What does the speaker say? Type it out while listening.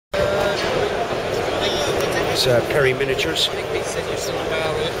There's Perry Miniatures. He's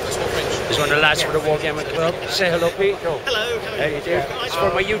one of the lads for the Wargaming Club. Say hello, Pete. Go. Hello. How you doing? It's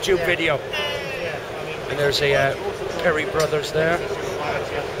for my YouTube video. And there's a Perry Brothers there.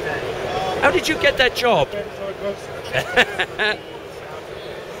 How did you get that job?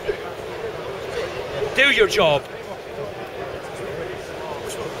 Do your job.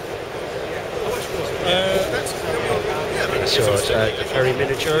 So it's the Perry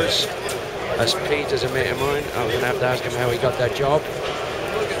Miniatures. That's Pete, as a mate of mine. I'm going to have to ask him how he got that job.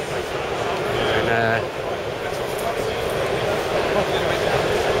 And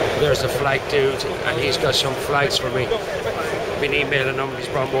there's the flag dude, and he's got some flags for me. I've been emailing him. He's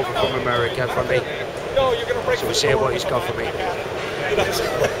brought them over from America for me. So we'll see what he's got for me.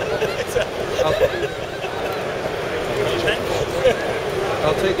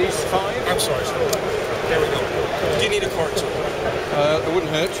 I'll take these 5. I'm sorry, sir. There we go. Do you need a card, sir? It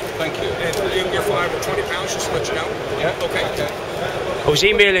wouldn't hurt, thank you. And your 5 or 20 pounds, just to let you know? Yeah. Okay. I was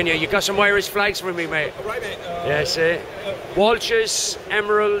emailing you. You got some Irish flags for me, mate? All right, mate. Yes, Walsh's,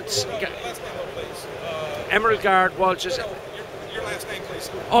 Emeralds, Last name, please. Emerald Guard, Walsh's. Your last name, please.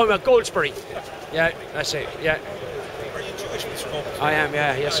 Oh, Goldsbury. Yeah, that's it. Yeah, Are you Jewish, Mr. Goldberg? I am.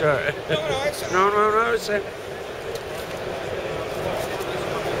 Yeah, yes, sir. No, it's... No, it's it.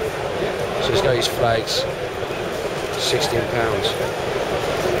 So he's got his flags. £16.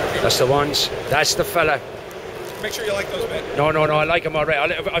 That's the ones. That's the fella. Make sure you like those, man. No, I like them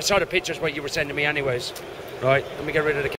already. I saw the pictures what you were sending me anyways. Right, let me get rid of the